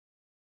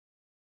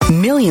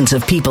Millions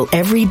of people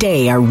every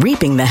day are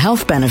reaping the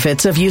health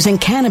benefits of using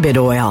cannabis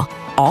oil,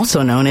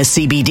 also known as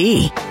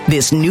CBD.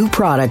 This new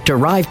product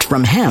derived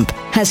from hemp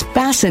has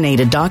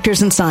fascinated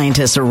doctors and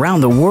scientists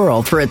around the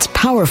world for its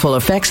powerful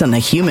effects on the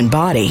human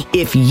body.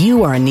 If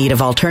you are in need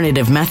of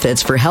alternative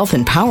methods for health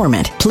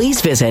empowerment, please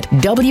visit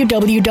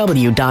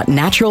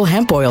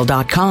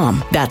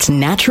www.naturalhempoil.com. That's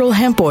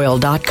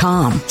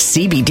naturalhempoil.com.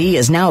 CBD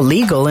is now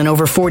legal in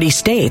over 40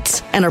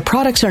 states, and our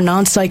products are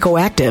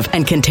non-psychoactive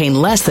and contain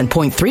less than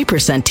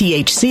 0.3%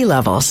 THC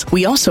levels.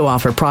 We also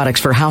offer products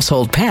for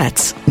household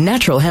pets.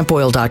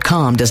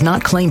 Naturalhempoil.com does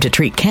not claim to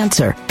treat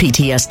cancer,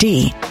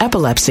 PTSD,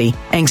 epilepsy,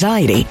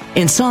 anxiety,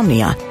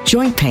 insomnia,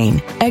 joint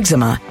pain,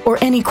 eczema, or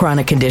any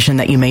chronic condition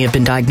that you may have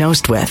been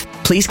diagnosed with.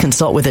 Please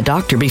consult with a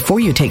doctor before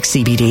you take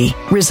CBD.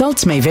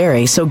 Results may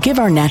vary, so give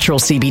our natural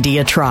CBD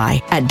a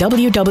try at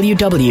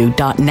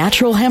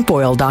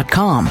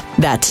www.naturalhempoil.com.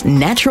 That's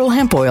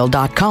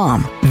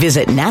naturalhempoil.com.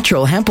 Visit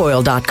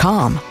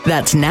naturalhempoil.com.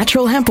 That's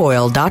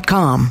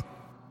naturalhempoil.com.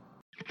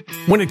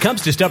 When it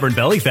comes to stubborn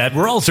belly fat,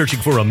 we're all searching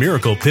for a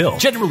miracle pill.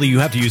 Generally, you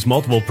have to use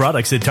multiple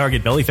products that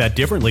target belly fat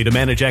differently to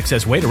manage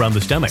excess weight around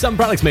the stomach. Some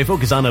products may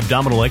focus on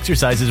abdominal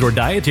exercises or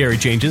dietary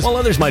changes, while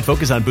others might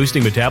focus on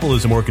boosting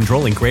metabolism or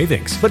controlling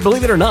cravings. But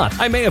believe it or not,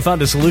 I may have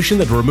found a solution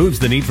that removes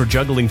the need for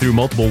juggling through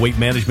multiple weight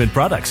management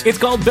products. It's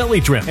called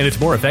Belly Trim, and it's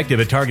more effective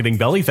at targeting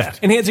belly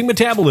fat, enhancing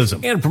metabolism,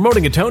 and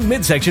promoting a toned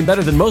midsection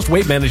better than most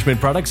weight management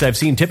products I've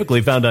seen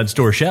typically found on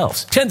store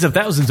shelves. Tens of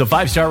thousands of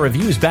 5-star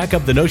reviews back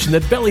up the notion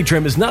that Belly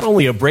Trim is not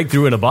only a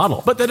breakthrough in a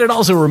bottle, but that it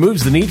also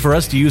removes the need for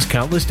us to use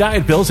countless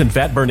diet pills and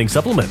fat-burning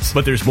supplements.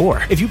 But there's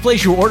more. If you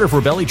place your order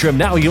for Belly Trim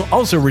now, you'll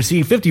also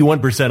receive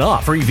 51%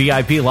 off, free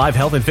VIP live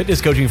health and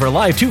fitness coaching for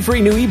life, 2 free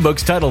new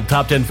ebooks titled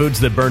Top 10 Foods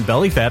That Burn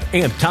Belly Fat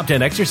and Top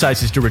 10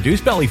 Exercises to Reduce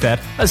Belly Fat,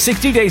 a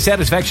 60-day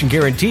satisfaction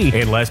guarantee,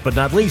 and last but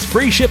not least,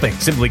 free shipping.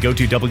 Simply go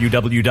to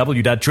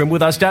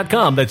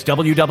www.trimwithus.com. That's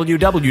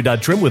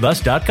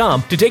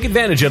www.trimwithus.com to take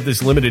advantage of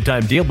this limited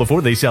time deal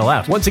before they sell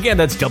out. Once again,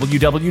 that's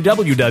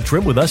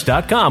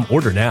www.trimwithus.com.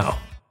 Order now.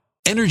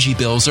 Energy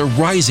bills are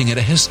rising at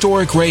a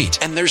historic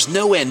rate, and there's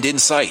no end in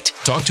sight.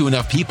 Talk to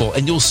enough people,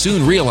 and you'll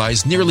soon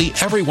realize nearly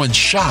everyone's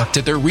shocked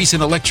at their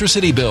recent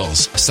electricity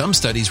bills. Some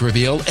studies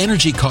reveal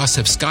energy costs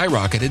have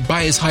skyrocketed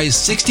by as high as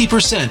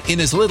 60%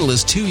 in as little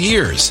as 2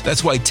 years.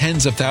 That's why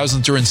tens of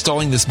thousands are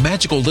installing this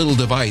magical little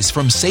device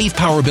from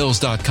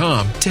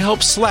SavePowerBills.com to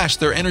help slash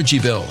their energy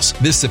bills.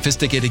 This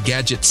sophisticated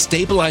gadget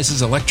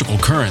stabilizes electrical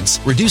currents,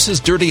 reduces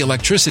dirty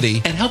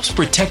electricity, and helps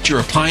protect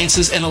your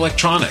appliances and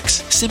electronics.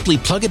 Simply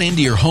plug it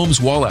into your home's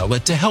wall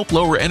outlet to help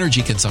lower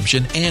energy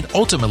consumption and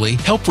ultimately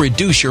help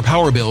reduce your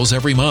power bills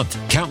every month.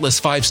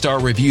 Countless 5-star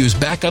reviews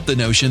back up the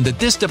notion that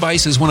this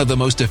device is one of the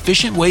most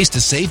efficient ways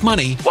to save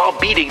money while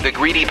beating the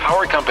greedy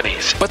power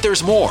companies. But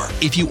there's more.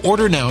 If you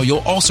order now, you'll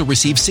also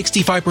receive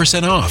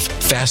 65% off,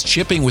 fast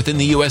shipping within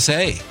the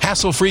USA,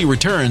 hassle-free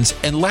returns,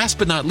 and last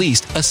but not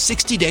least, a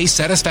 60-day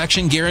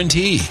satisfaction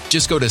guarantee.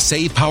 Just go to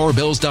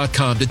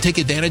SavePowerBills.com to take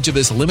advantage of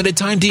this limited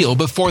time deal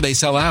before they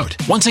sell out.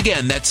 Once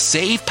again, that's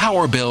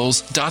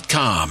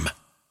SavePowerBills.com.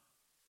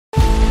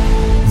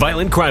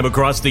 Violent crime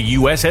across the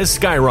U.S. has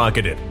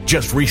skyrocketed.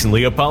 Just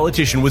recently, a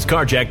politician was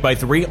carjacked by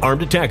 3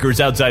 armed attackers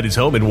outside his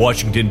home in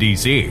Washington,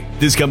 D.C.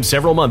 This comes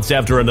several months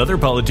after another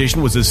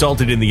politician was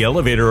assaulted in the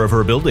elevator of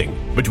her building.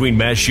 Between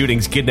mass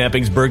shootings,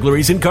 kidnappings,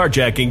 burglaries, and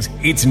carjackings,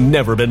 it's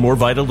never been more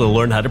vital to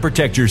learn how to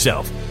protect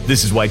yourself.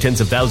 This is why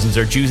tens of thousands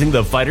are choosing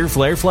the Fighter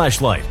Flare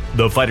flashlight.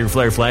 The Fighter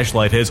Flare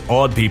flashlight has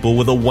awed people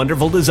with a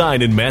wonderful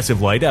design and massive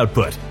light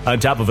output. On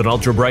top of an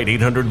ultra-bright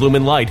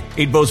 800-lumen light,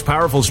 it boasts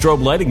powerful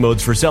strobe lighting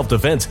modes for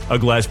self-defense, a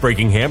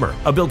glass-breaking hammer,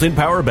 a built-in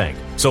power bank,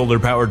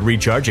 solar-powered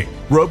recharging,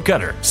 rope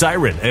cutter,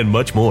 siren, and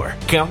much more.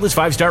 Countless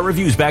 5-star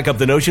reviews back up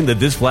the notion that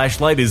this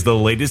flashlight is the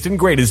latest and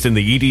greatest in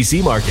the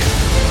EDC market.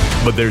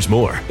 But there's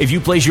more. If you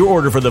place your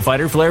order for the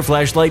Fighter Flare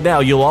flashlight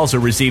now, you'll also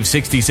receive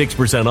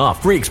 66%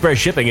 off, free express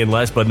shipping, and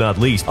last but not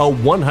least, a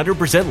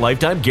 100%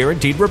 lifetime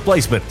guaranteed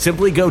replacement.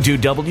 Simply go to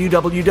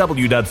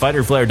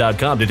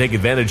www.fighterflare.com to take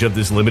advantage of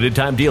this limited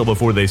time deal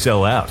before they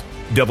sell out.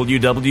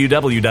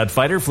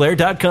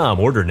 www.fighterflare.com.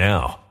 Order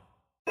now.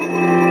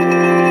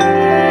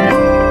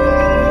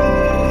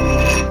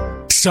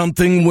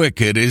 Something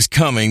wicked is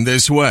coming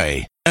this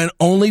way, and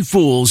only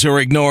fools are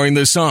ignoring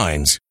the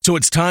signs. So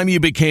it's time you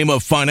became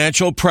a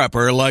financial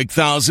prepper like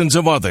thousands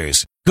of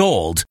others.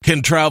 Gold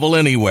can travel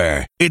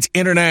anywhere. It's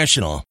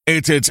international.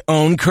 It's its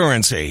own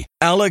currency.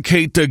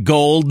 Allocate to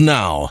gold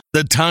now,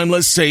 the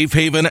timeless safe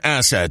haven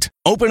asset.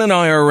 Open an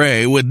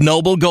IRA with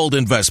Noble Gold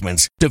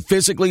Investments to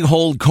physically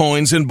hold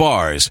coins and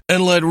bars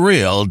and let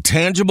real,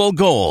 tangible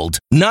gold,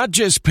 not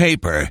just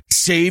paper,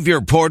 Save your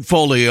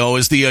portfolio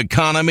as the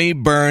economy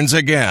burns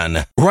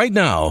again. Right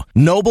now,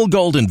 Noble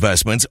Gold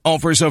Investments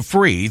offers a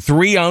free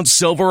 3-ounce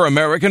silver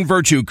American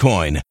Virtue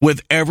coin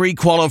with every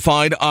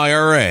qualified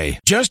IRA.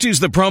 Just use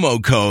the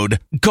promo code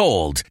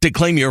GOLD to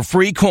claim your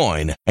free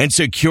coin and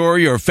secure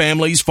your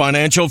family's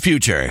financial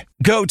future.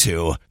 Go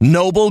to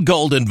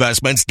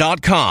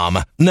noblegoldinvestments.com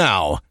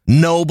now.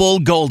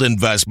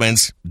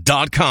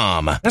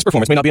 noblegoldinvestments.com. Past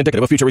performance may not be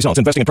indicative of future results.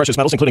 Investing in precious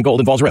metals, including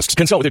gold, involves risks.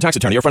 Consult with your tax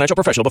attorney or financial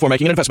professional before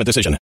making an investment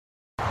decision.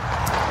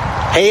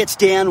 Hey, it's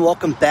Dan.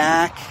 Welcome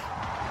back.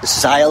 This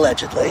is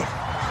IAllegedly.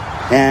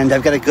 And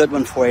I've got a good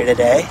one for you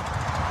today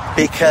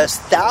because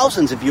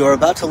thousands of you are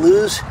about to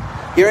lose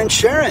your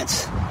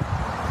insurance.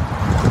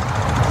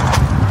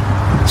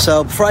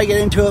 So before I get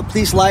into it,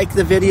 please like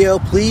the video.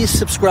 Please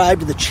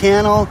subscribe to the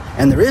channel.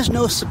 And there is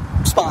no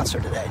sponsor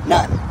today.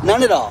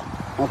 None at all.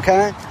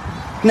 Okay?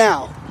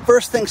 Now,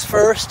 first things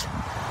first,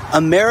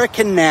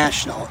 American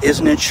National is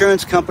an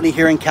insurance company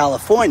here in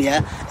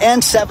California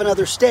and 7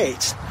 other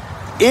states.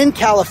 In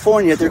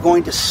California, they're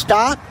going to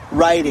stop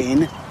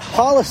writing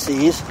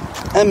policies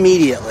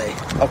immediately.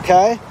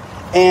 Okay?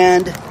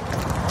 And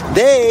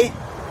they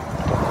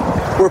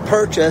were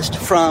purchased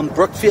from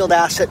Brookfield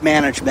Asset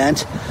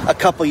Management a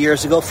couple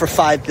years ago for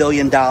 $5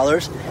 billion.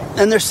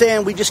 And they're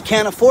saying we just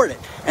can't afford it.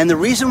 And the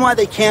reason why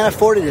they can't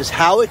afford it is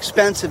how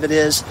expensive it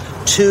is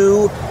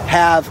to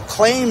have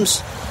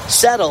claims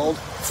settled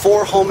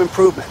for home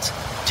improvements,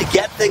 to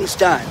get things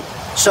done.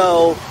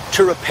 So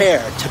to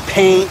repair, to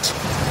paint,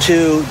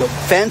 to the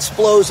fence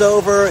blows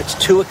over, it's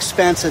too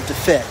expensive to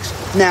fix.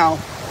 Now,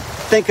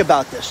 think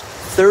about this.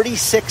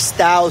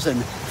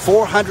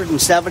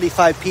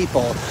 36,475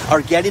 people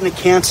are getting a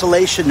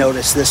cancellation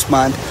notice this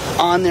month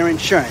on their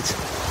insurance.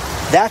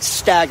 That's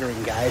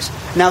staggering, guys.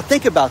 Now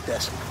think about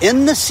this.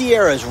 In the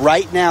Sierras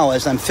right now,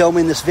 as I'm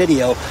filming this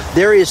video,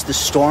 there is the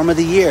storm of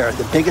the year,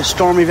 the biggest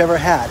storm we've ever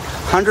had.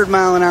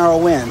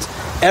 100-mile-an-hour winds.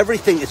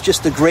 Everything is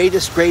just the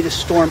greatest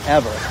storm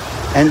ever.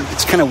 And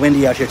it's kind of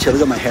windy out here, too.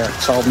 Look at my hair.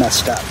 It's all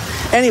messed up.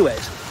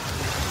 Anyways,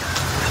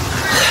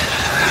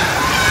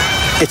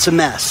 it's a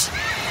mess.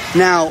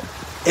 Now,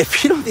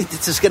 if you don't think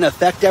this is going to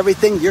affect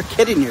everything, you're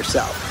kidding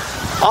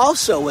yourself.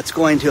 Also, what's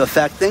going to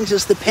affect things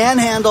is the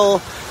Panhandle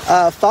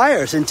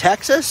fires in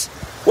Texas.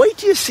 Wait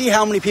till you see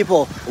how many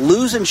people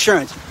lose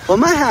insurance. Well,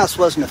 my house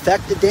wasn't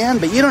affected, Dan,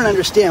 but you don't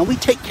understand. We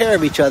take care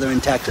of each other in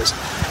Texas.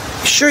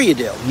 Sure you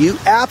do. You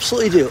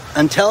absolutely do.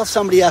 Until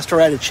somebody has to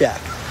write a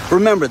check.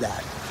 Remember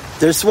that.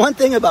 There's one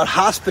thing about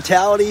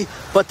hospitality,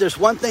 but there's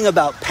one thing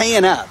about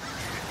paying up.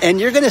 And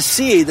you're going to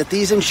see that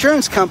these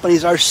insurance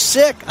companies are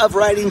sick of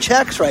writing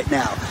checks right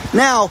now.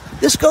 Now,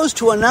 this goes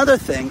to another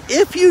thing.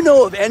 If you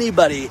know of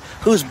anybody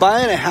who's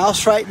buying a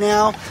house right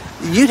now,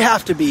 you'd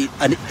have to be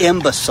an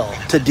imbecile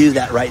to do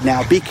that right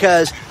now,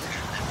 because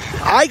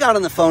I got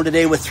on the phone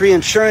today with 3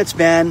 insurance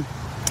men.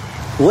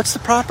 What's the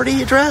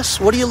property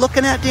address? What are you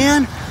looking at,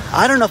 Dan?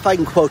 I don't know if I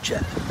can quote you.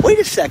 Wait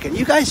a second.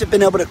 You guys have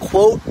been able to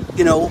quote,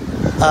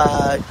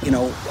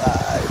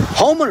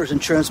 homeowners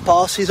insurance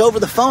policies over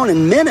the phone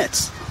in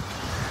minutes.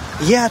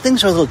 Yeah,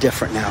 things are a little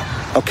different now,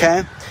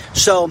 okay?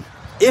 So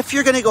if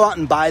you're going to go out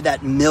and buy that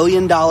 $1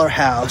 million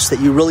house that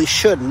you really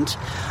shouldn't,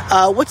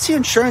 what's the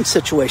insurance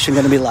situation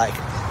going to be like?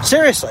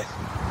 Seriously.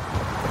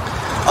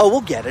 Oh,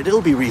 we'll get it.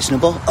 It'll be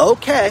reasonable.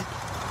 Okay.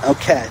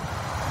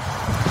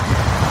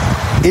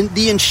 In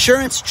the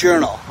Insurance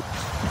Journal,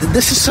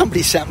 this is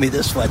somebody sent me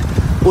this one,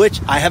 which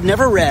I have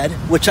never read,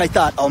 which I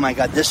thought, oh my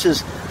God, this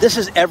is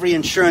every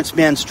insurance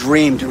man's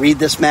dream to read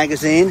this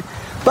magazine.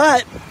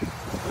 But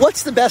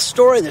what's the best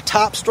story, the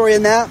top story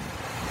in that?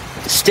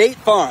 State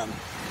Farm.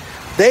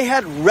 They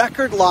had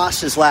record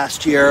losses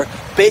last year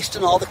based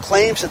on all the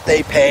claims that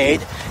they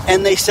paid.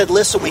 And they said,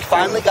 listen, we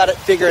finally got it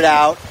figured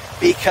out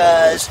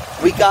because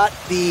we got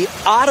the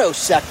auto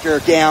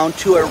sector down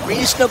to a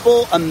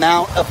reasonable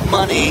amount of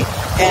money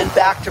and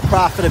back to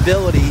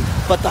profitability.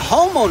 But the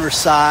homeowner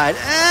side,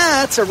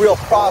 that's a real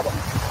problem.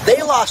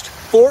 They lost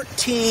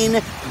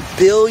 $14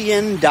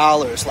 billion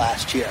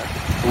last year.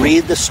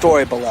 Read the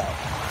story below.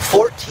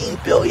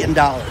 $14 billion.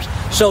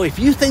 So if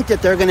you think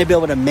that they're going to be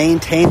able to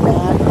maintain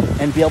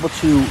that and be able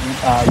to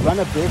run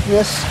a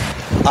business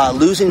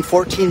losing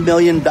 $14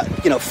 billion,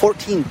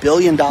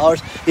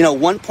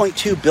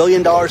 $1.2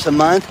 billion a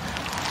month,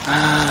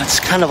 it's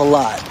kind of a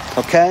lot,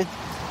 okay?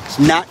 It's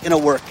not going to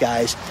work,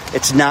 guys.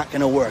 It's not going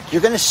to work.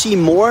 You're going to see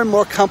more and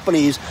more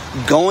companies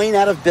going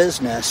out of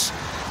business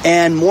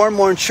and more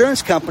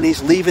insurance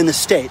companies leaving the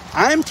state.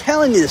 I'm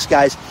telling you this,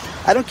 guys.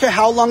 I don't care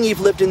how long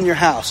you've lived in your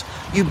house.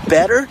 You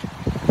better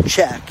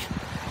check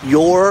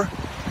your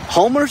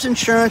homeowner's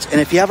insurance,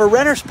 and if you have a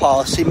renter's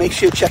policy, make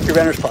sure you check your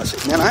renter's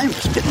policy. Man, I'm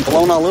just getting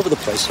blown all over the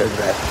place here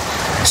today.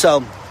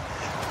 So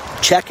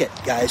check it,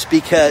 guys,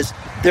 because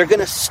they're going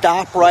to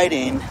stop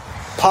writing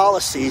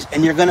policies,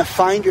 and you're going to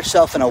find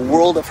yourself in a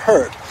world of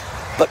hurt.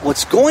 But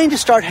what's going to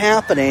start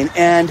happening,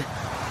 and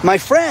my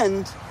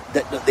friend,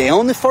 that they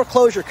own the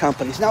foreclosure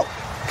companies. Now,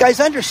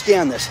 guys,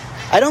 understand this.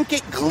 I don't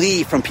get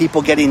glee from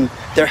people getting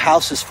their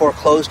houses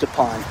foreclosed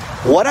upon.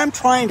 What I'm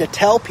trying to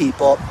tell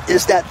people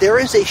is that there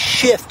is a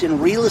shift in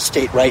real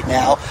estate right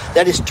now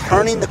that is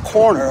turning the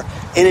corner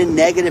in a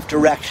negative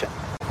direction.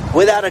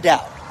 Without a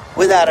doubt.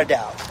 Without a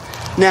doubt.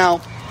 Now,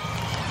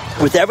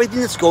 with everything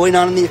that's going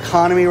on in the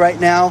economy right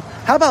now,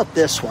 how about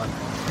this one?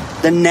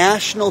 The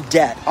national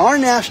debt. Our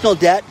national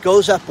debt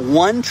goes up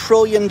 $1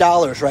 trillion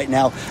right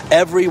now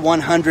every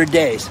 100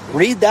 days.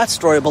 Read that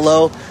story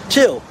below,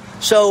 too.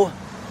 So,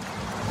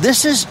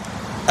 this is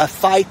a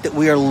fight that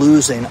we are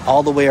losing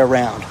all the way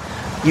around.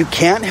 You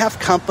can't have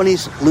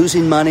companies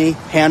losing money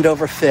hand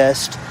over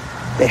fist.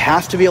 They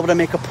have to be able to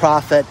make a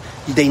profit.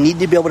 They need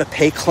to be able to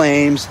pay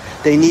claims.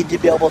 They need to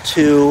be able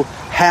to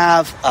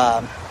have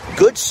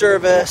good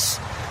service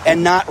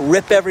and not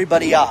rip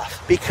everybody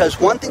off. Because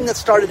one thing that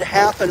started to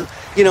happen,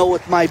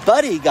 with my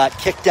buddy got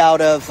kicked out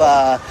of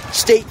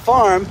State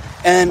Farm,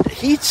 and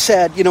he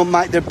said,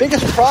 their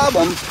biggest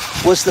problem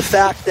was the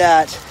fact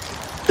that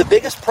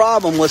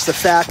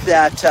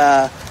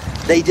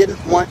they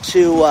didn't want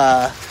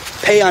to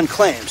pay on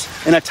claims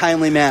in a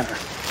timely manner.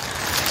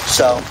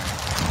 So,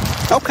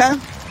 okay.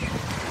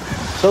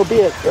 So be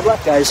it. Good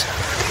luck, guys.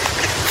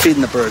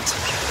 Feeding the birds.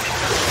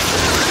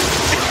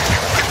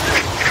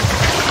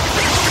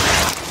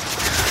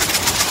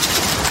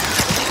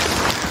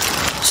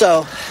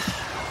 So,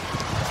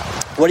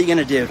 what are you going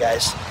to do,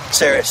 guys?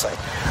 Seriously.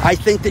 I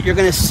think that you're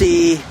going to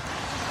see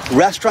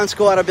restaurants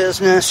go out of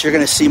business. You're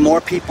going to see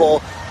more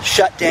people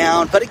shut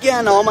down. But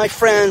again, all my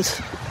friends,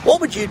 what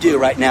would you do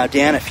right now,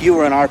 Dan, if you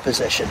were in our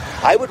position?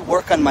 I would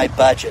work on my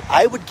budget.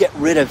 I would get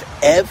rid of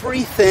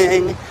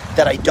everything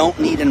that I don't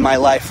need in my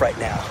life right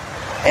now.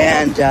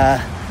 And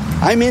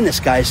I mean this,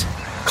 guys.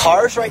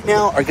 Cars right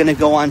now are going to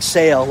go on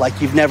sale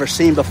like you've never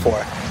seen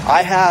before.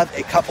 I have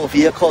a couple of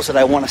vehicles that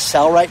I want to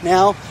sell right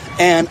now,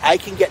 and I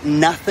can get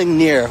nothing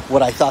near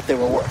what I thought they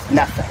were worth.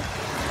 Nothing.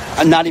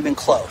 I'm not even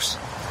close.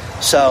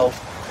 So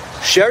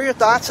share your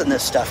thoughts on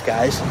this stuff,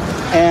 guys.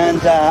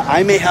 And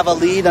I may have a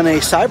lead on a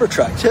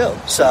Cybertruck, too.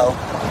 So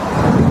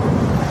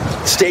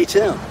stay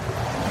tuned.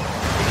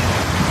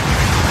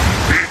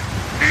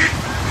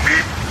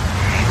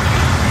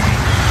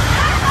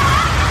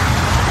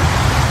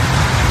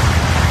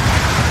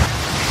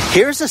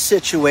 Here's a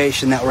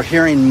situation that we're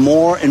hearing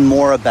more and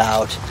more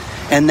about,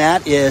 and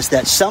that is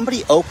that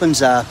somebody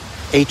opens up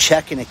a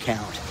checking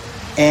account,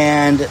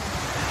 and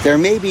there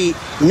may be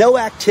no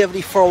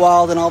activity for a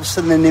while, then all of a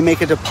sudden then they make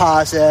a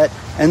deposit,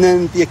 and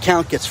then the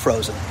account gets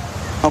frozen.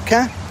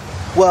 Okay?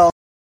 Well,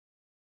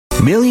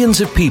 millions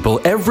of people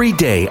every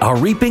day are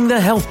reaping the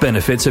health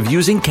benefits of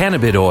using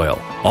cannabis oil,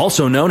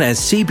 also known as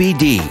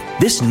CBD.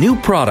 This new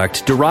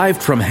product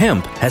derived from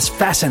hemp has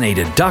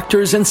fascinated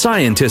doctors and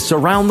scientists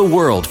around the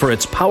world for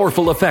its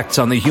powerful effects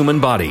on the human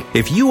body.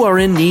 If you are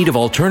in need of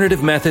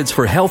alternative methods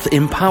for health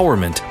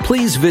empowerment,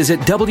 please visit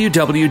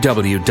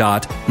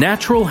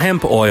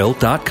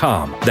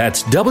www.naturalhempoil.com.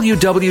 That's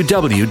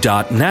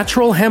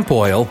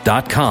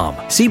www.naturalhempoil.com.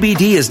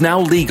 CBD is now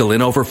legal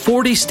in over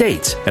 40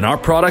 states, and our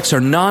products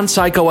are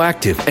non-psychoactive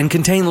and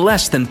contain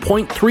less than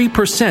 0.3%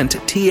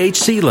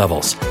 THC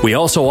levels. We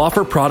also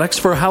offer products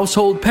for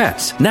household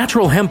pets.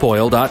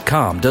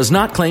 NaturalHempOil.com does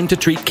not claim to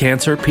treat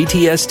cancer,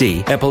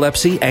 PTSD,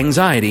 epilepsy,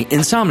 anxiety,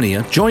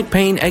 insomnia, joint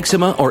pain,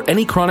 eczema, or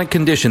any chronic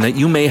condition that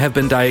you may have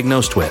been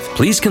diagnosed with.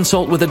 Please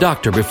consult with a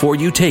doctor before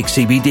you take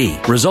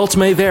CBD. Results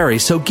may vary,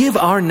 so give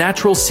our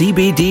natural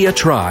CBD a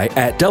try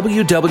at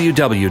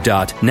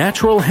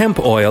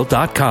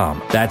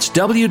www.naturalhempoil.com. That's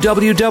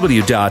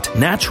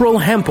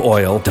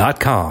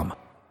www.naturalhempoil.com.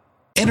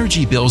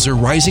 Energy bills are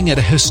rising at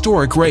a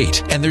historic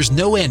rate, and there's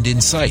no end in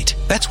sight.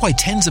 That's why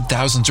tens of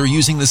thousands are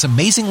using this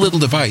amazing little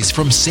device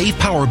from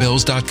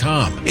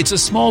SavePowerBills.com. It's a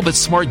small but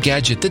smart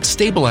gadget that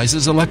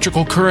stabilizes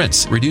electrical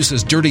currents,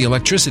 reduces dirty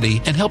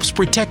electricity, and helps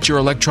protect your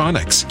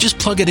electronics. Just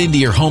plug it into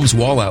your home's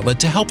wall outlet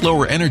to help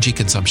lower energy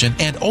consumption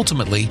and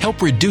ultimately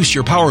help reduce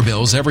your power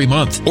bills every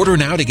month. Order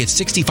now to get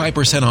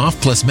 65%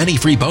 off plus many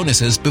free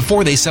bonuses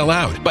before they sell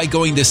out by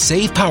going to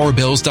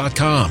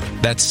SavePowerBills.com.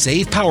 That's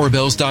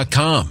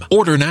SavePowerBills.com.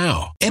 Order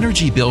now.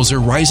 Energy bills are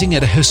rising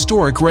at a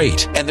historic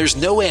rate, and there's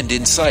no end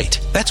in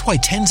sight. That's why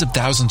tens of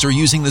thousands are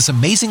using this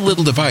amazing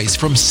little device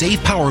from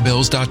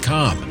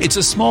SavePowerBills.com. It's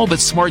a small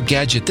but smart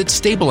gadget that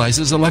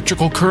stabilizes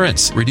electrical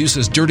currents,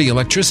 reduces dirty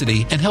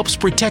electricity, and helps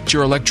protect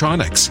your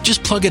electronics.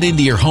 Just plug it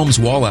into your home's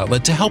wall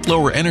outlet to help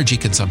lower energy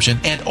consumption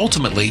and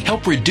ultimately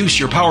help reduce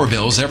your power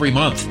bills every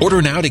month.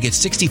 Order now to get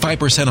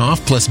 65%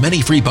 off plus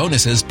many free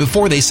bonuses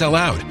before they sell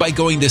out by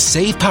going to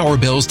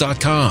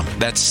SavePowerBills.com.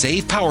 That's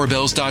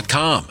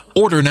SavePowerBills.com.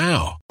 Order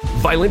now.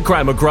 Violent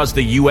crime across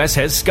the U.S.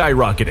 has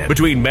skyrocketed.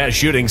 Between mass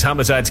shootings,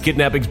 homicides,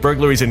 kidnappings,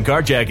 burglaries, and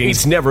carjacking,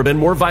 it's never been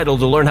more vital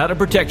to learn how to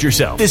protect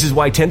yourself. This is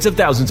why tens of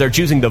thousands are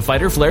choosing the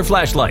Fighter Flare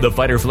flashlight. The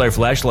Fighter Flare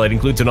flashlight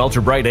includes an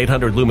ultra-bright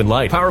 800-lumen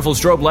light, powerful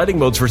strobe lighting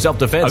modes for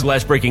self-defense, a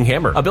glass-breaking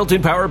hammer, a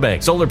built-in power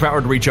bank,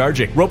 solar-powered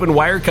recharging, rope and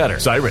wire cutter,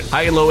 siren,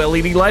 high and low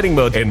LED lighting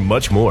mode, and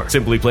much more.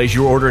 Simply place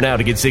your order now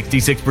to get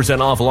 66%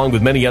 off along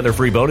with many other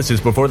free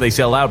bonuses before they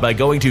sell out by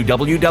going to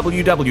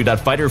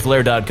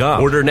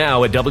www.fighterflare.com. Order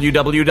now at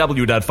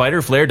www.fighterflare.com.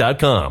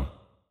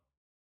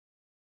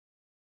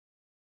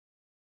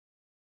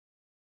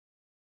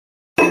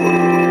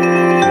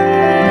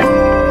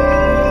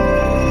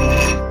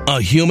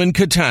 A human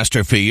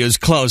catastrophe is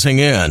closing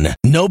in.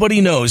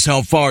 Nobody knows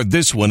how far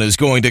this one is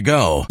going to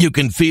go. You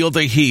can feel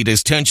the heat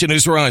as tension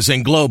is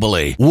rising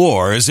globally.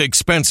 War is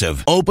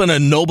expensive. Open a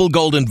Noble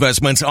Gold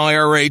Investments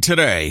IRA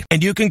today,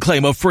 and you can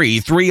claim a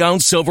free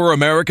 3-ounce silver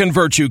American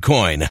Virtue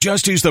coin.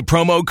 Just use the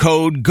promo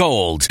code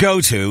GOLD.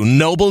 Go to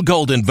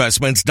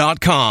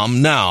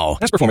noblegoldinvestments.com now.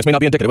 Past performance may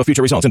not be indicative of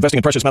future results. Investing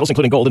in precious metals,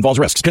 including gold, involves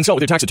risks. Consult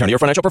with your tax attorney or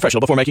financial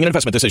professional before making an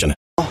investment decision.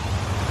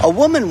 A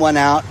woman went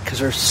out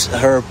because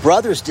her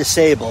brother's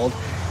disabled,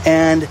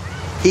 and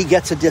he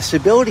gets a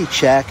disability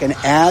check, and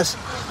as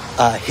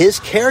his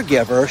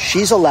caregiver,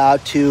 she's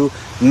allowed to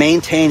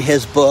maintain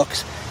his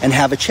books and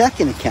have a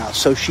checking account.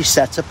 So she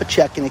sets up a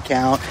checking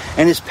account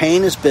and is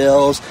paying his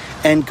bills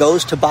and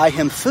goes to buy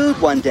him food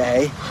one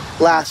day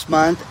last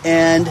month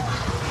and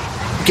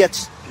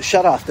gets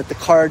shut off, that the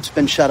card's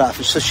been shut off.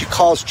 And so she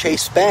calls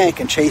Chase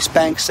Bank, and Chase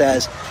Bank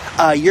says,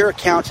 your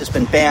account has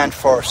been banned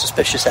for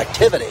suspicious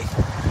activity.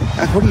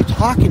 Like, what are you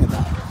talking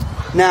about?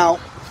 Now,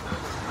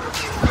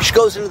 she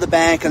goes into the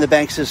bank, and the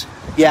bank says,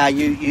 yeah,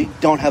 you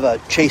don't have a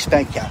Chase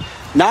Bank account.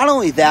 Not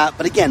only that,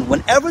 but again,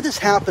 whenever this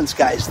happens,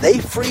 guys, they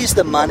freeze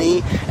the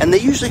money, and they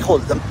usually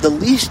hold it.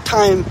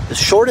 The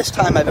shortest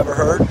time I've ever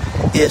heard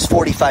is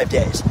 45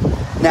 days.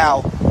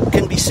 Now, it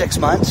can be 6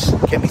 months,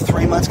 it can be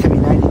 3 months, it can be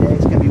 90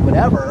 days, it can be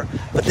whatever,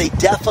 but they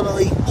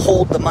definitely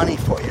hold the money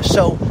for you.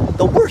 So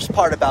the worst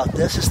part about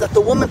this is that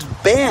the woman's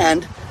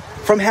banned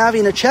from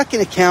having a checking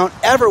account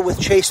ever with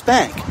Chase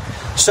Bank.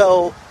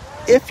 So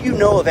if you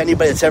know of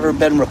anybody that's ever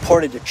been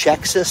reported to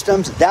check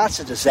systems,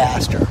 that's a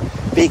disaster.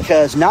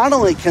 Because not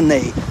only can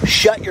they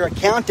shut your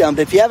account down,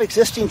 but if you have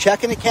existing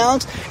checking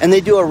accounts and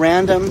they do a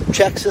random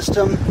check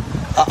system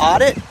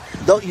audit,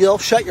 they'll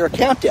shut your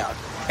account down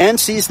and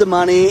seize the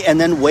money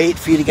and then wait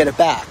for you to get it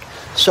back.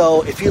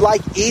 So if you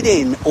like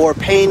eating or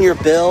paying your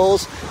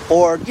bills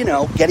or,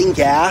 getting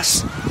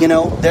gas,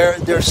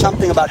 there's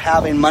something about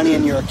having money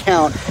in your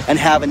account and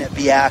having it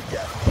be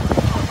active.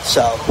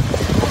 So,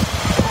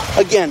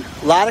 again,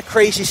 a lot of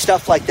crazy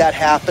stuff like that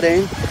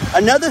happening.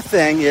 Another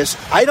thing is,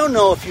 I don't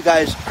know if you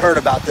guys heard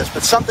about this,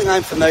 but something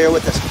I'm familiar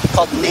with is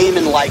called name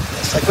and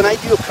likeness. Like when I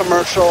do a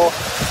commercial,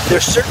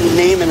 there's certain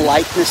name and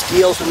likeness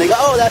deals when they go,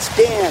 oh, that's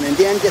Dan, and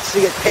Dan gets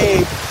to get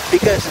paid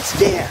because it's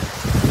Dan.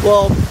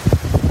 Well,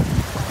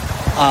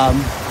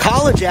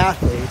 college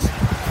athletes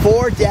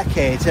for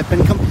decades have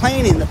been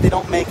complaining that they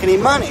don't make any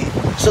money.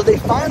 So they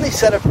finally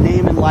set up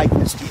name and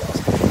likeness deals.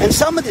 And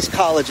some of these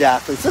college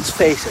athletes, let's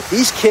face it,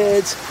 these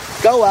kids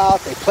go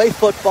out, they play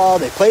football,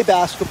 they play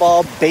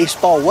basketball,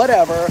 baseball,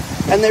 whatever,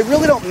 and they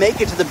really don't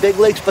make it to the big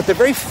leagues, but they're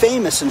very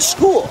famous in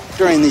school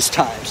during these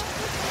times.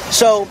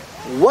 So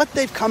what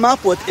they've come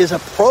up with is a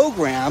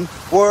program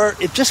where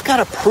it just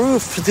got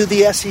approved through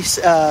the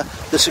SEC,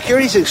 the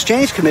Securities and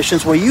Exchange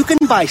Commissions, where you can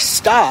buy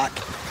stock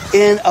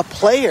in a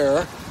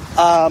player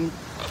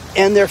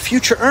and their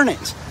future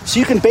earnings. So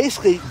you can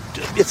basically,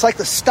 it's like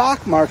the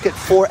stock market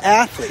for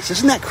athletes.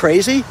 Isn't that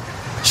crazy?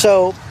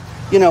 So,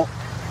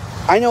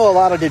 I know a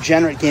lot of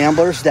degenerate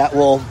gamblers that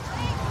will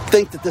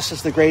think that this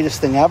is the greatest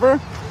thing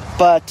ever,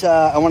 but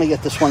I want to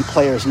get this one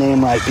player's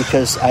name right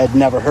because I had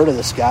never heard of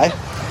this guy.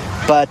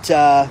 But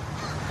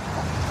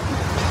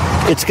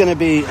it's going to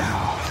be,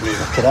 let me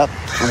look it up.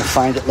 I'm going to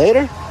find it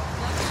later.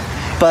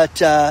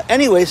 But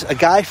anyways, a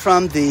guy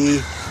from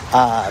the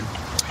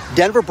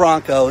Denver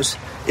Broncos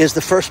is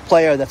the first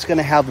player that's going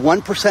to have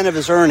 1% of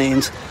his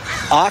earnings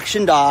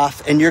auctioned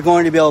off, and you're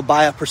going to be able to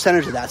buy a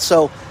percentage of that.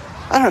 So,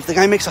 I don't know, if the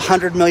guy makes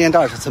 $100 million,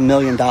 that's $1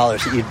 million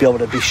that you'd be able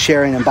to be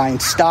sharing and buying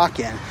stock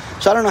in.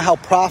 So I don't know how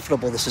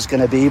profitable this is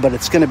going to be, but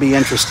it's going to be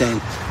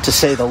interesting, to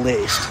say the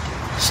least.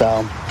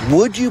 So,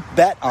 would you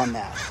bet on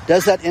that?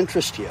 Does that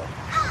interest you?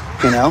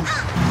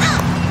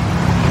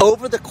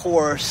 Over the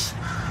course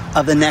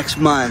of the next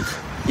month,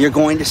 you're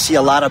going to see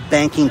a lot of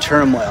banking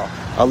turmoil.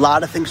 A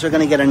lot of things are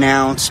going to get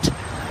announced.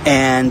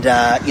 And,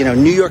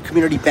 New York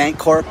Community Bank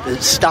Corp, the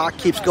stock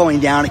keeps going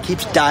down. It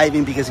keeps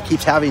diving because it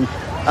keeps having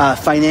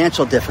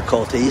financial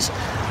difficulties.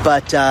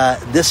 But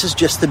this is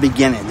just the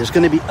beginning. There's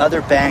going to be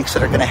other banks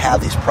that are going to have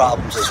these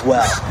problems as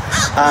well.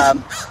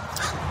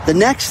 The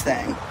next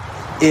thing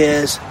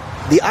is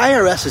the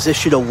IRS has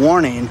issued a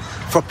warning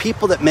for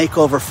people that make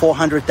over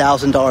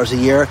 $400,000 a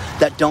year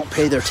that don't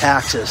pay their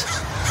taxes.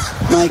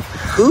 Like,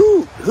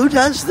 who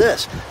does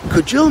this?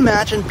 Could you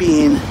imagine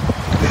being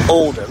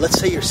older, let's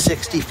say you're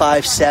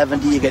 65,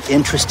 70, you get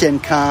interest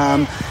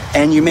income,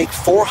 and you make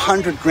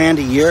 $400,000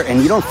 a year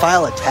and you don't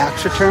file a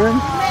tax return,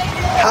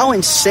 how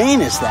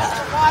insane is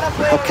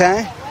that?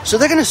 Okay? So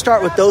they're going to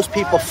start with those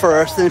people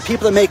first, and the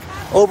people that make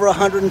over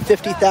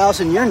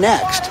 $150,000, you're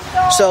next.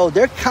 So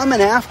they're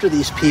coming after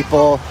these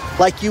people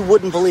like you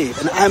wouldn't believe.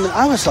 And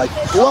I was like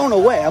blown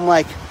away. I'm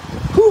like,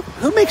 who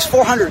makes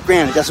 $400,000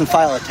 and doesn't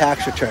file a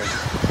tax return?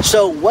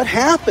 So what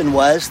happened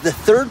was the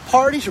third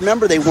parties,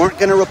 remember, they weren't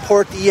going to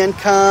report the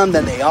income,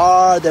 then they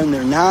are, then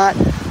they're not.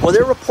 Well,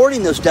 they're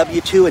reporting those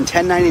W-2 and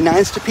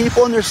 1099s to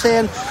people, and they're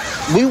saying,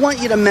 we want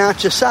you to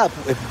match us up.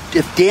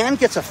 If Dan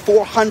gets a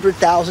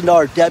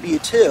 $400,000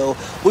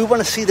 W-2, we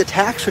want to see the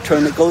tax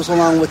return that goes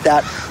along with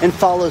that and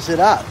follows it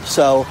up.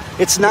 So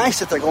it's nice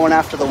that they're going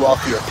after the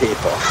wealthier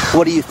people.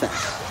 What do you think?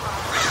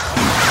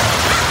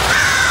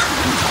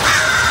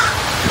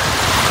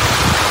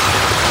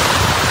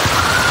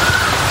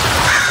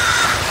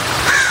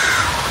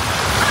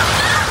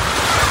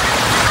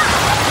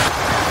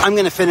 I'm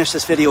going to finish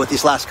this video with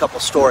these last couple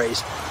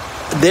stories.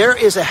 There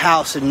is a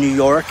house in New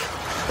York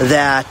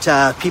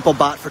that people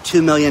bought for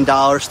 $2 million,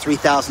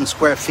 3,000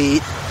 square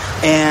feet,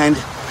 and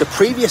the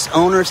previous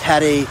owners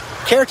had a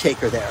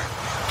caretaker there.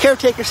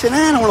 Caretaker said,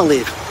 I don't want to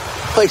leave.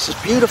 The place is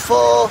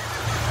beautiful.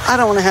 I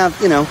don't want to have,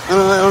 I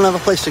don't have a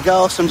place to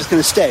go, so I'm just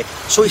going to stay.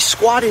 So he's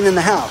squatting in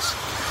the house.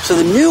 So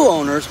the new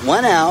owners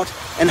went out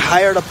and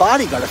hired a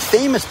bodyguard, a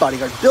famous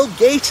bodyguard, Bill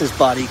Gates'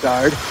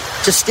 bodyguard,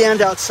 to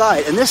stand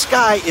outside. And this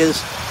guy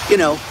is,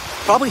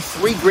 probably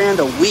 $3,000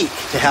 a week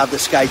to have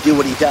this guy do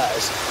what he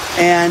does.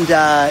 And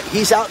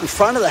he's out in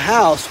front of the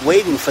house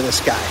waiting for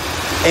this guy.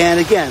 And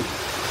again,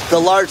 the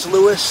Large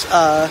Lewis,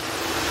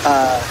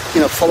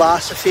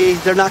 philosophy,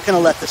 they're not going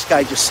to let this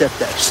guy just sit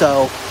there.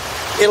 So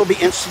it'll be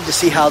interesting to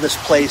see how this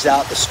plays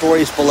out. The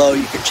story's below.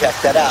 You can check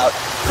that out.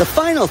 The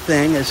final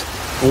thing is,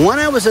 when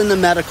I was in the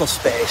medical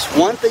space,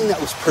 one thing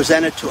that was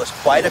presented to us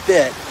quite a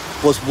bit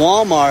was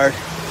Walmart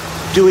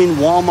doing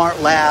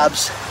Walmart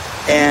labs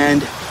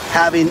and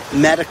having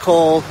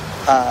medical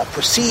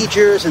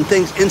procedures and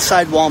things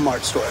inside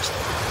Walmart stores.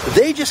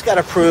 They just got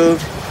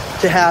approved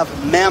to have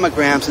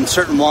mammograms in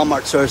certain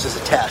Walmart stores as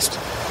a test.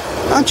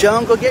 Now,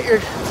 Joan, going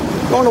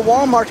to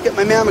Walmart to get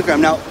my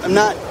mammogram. Now, I'm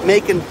not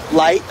making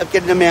light of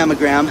getting a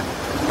mammogram,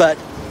 but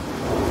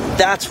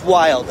that's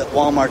wild that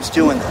Walmart's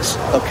doing this,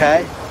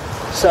 okay?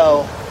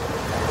 So,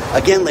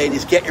 again,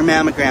 ladies, get your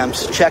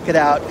mammograms. Check it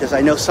out, because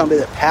I know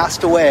somebody that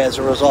passed away as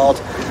a result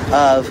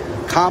of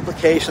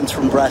complications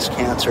from breast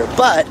cancer.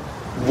 But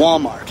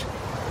Walmart,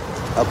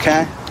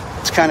 okay?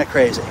 It's kind of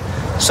crazy.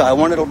 So I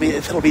wonder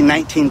if it'll be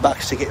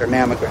 $19 to get your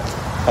mammogram,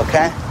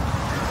 okay?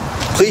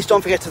 Please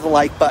don't forget to the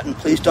like button.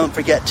 Please don't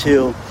forget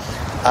to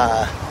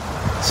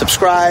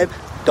subscribe.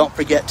 Don't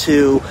forget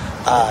to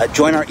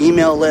join our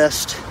email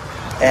list.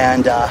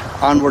 And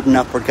onward and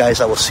upward, guys.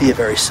 I will see you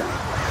very soon.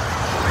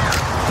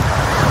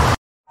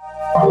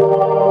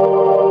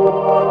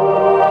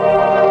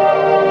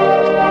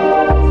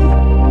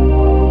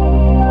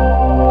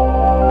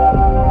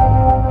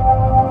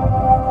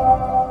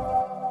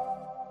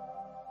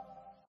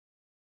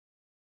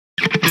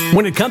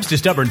 When it comes to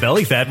stubborn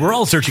belly fat, we're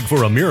all searching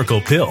for a miracle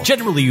pill.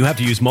 Generally, you have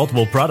to use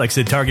multiple products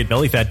that target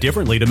belly fat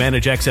differently to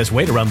manage excess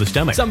weight around the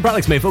stomach. Some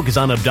products may focus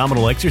on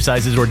abdominal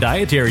exercises or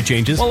dietary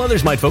changes, while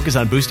others might focus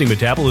on boosting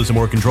metabolism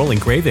or controlling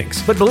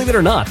cravings. But believe it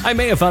or not, I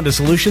may have found a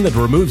solution that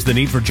removes the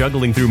need for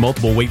juggling through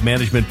multiple weight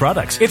management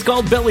products. It's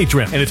called Belly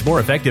Trim, and it's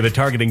more effective at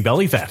targeting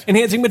belly fat,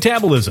 enhancing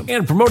metabolism,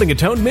 and promoting a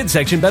toned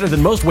midsection better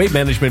than most weight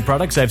management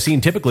products I've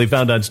seen typically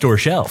found on store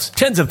shelves.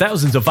 Tens of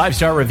thousands of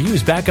 5-star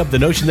reviews back up the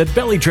notion that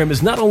Belly Trim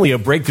is not only a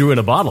breakthrough in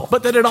a bottle,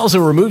 but that it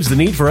also removes the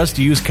need for us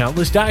to use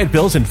countless diet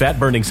pills and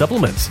fat-burning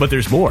supplements. But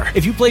there's more.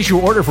 If you place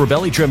your order for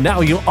Belly Trim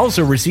now, you'll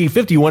also receive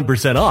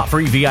 51% off,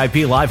 free VIP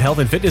live health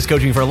and fitness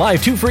coaching for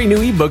life, 2 free new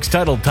ebooks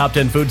titled Top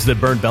 10 Foods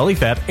That Burn Belly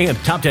Fat and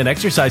Top 10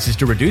 Exercises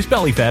to Reduce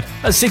Belly Fat,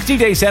 a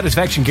 60-day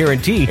satisfaction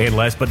guarantee, and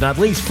last but not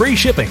least, free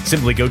shipping.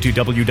 Simply go to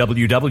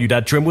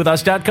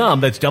www.trimwithus.com.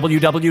 That's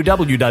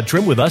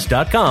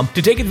www.trimwithus.com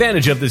to take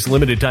advantage of this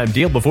limited time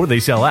deal before they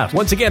sell out.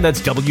 Once again,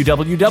 that's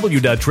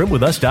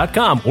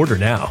www.trimwithus.com. Order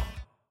now.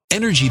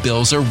 Energy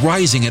bills are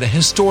rising at a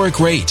historic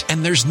rate,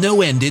 and there's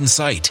no end in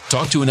sight.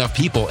 Talk to enough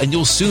people, and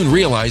you'll soon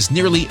realize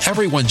nearly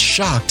everyone's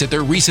shocked at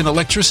their recent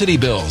electricity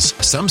bills.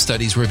 Some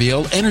studies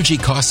reveal energy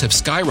costs have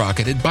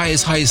skyrocketed by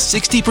as high as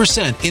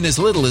 60% in as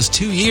little as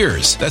 2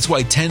 years. That's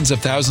why tens of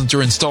thousands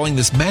are installing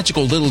this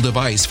magical little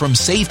device from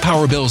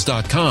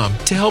SavePowerBills.com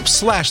to help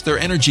slash their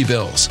energy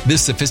bills.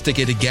 This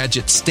sophisticated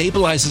gadget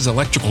stabilizes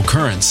electrical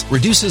currents,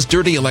 reduces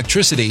dirty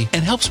electricity,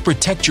 and helps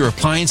protect your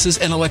appliances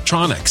and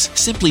electronics.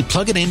 Simply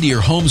plug it into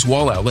your home's Home's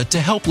wall outlet to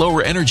help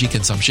lower energy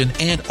consumption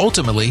and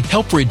ultimately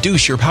help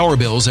reduce your power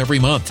bills every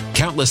month.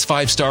 Countless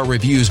 5-star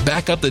reviews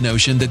back up the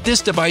notion that this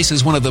device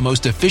is one of the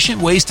most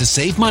efficient ways to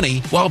save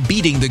money while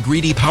beating the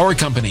greedy power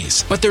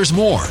companies. But there's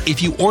more.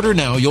 If you order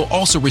now, you'll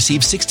also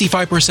receive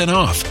 65%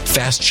 off,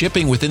 fast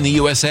shipping within the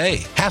USA,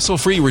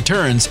 hassle-free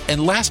returns,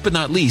 and last but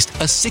not least,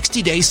 a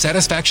 60-day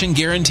satisfaction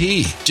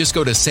guarantee. Just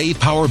go to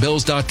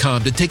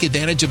SavePowerBills.com to take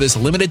advantage of this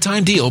limited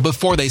time deal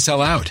before they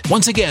sell out.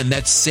 Once again,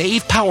 that's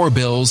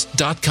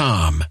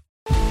SavePowerBills.com.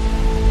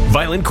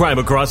 Violent crime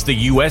across the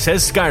U.S.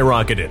 has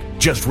skyrocketed.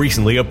 Just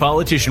recently, a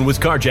politician was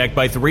carjacked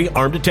by 3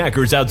 armed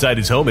attackers outside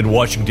his home in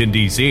Washington,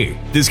 D.C.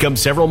 This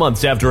comes several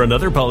months after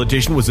another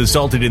politician was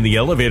assaulted in the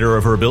elevator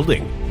of her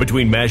building.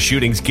 Between mass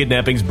shootings,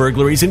 kidnappings,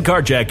 burglaries, and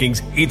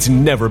carjackings, it's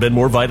never been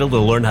more vital to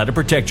learn how to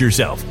protect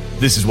yourself.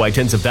 This is why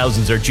tens of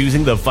thousands are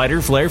choosing the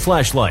Fighter Flare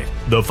flashlight.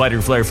 The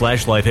Fighter Flare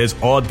flashlight has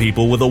awed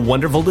people with a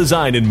wonderful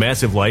design and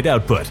massive light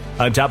output.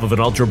 On top of an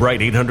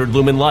ultra-bright 800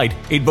 lumen light,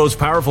 it boasts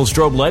powerful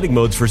strobe lighting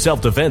modes for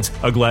self-defense,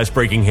 a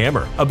glass-breaking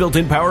hammer, a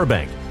built-in power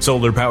bank,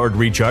 solar-powered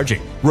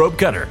recharging, rope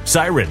cutter,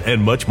 siren,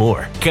 and much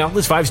more.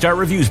 Countless 5-star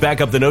reviews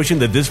back up the notion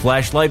that this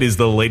flashlight is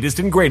the latest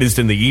and greatest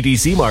in the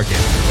EDC market.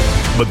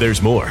 But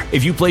there's more.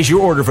 If you place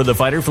your order for the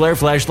Fighter Flare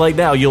flashlight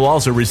now, you'll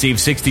also receive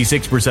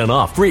 66%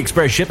 off, free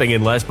express shipping,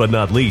 and last but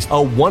not least, a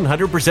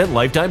 100%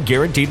 lifetime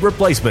guaranteed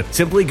replacement.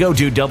 Simply go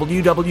to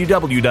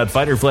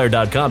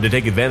www.fighterflare.com to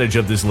take advantage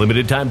of this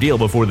limited time deal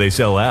before they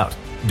sell out.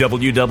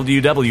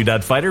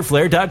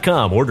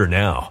 www.fighterflare.com. Order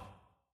now.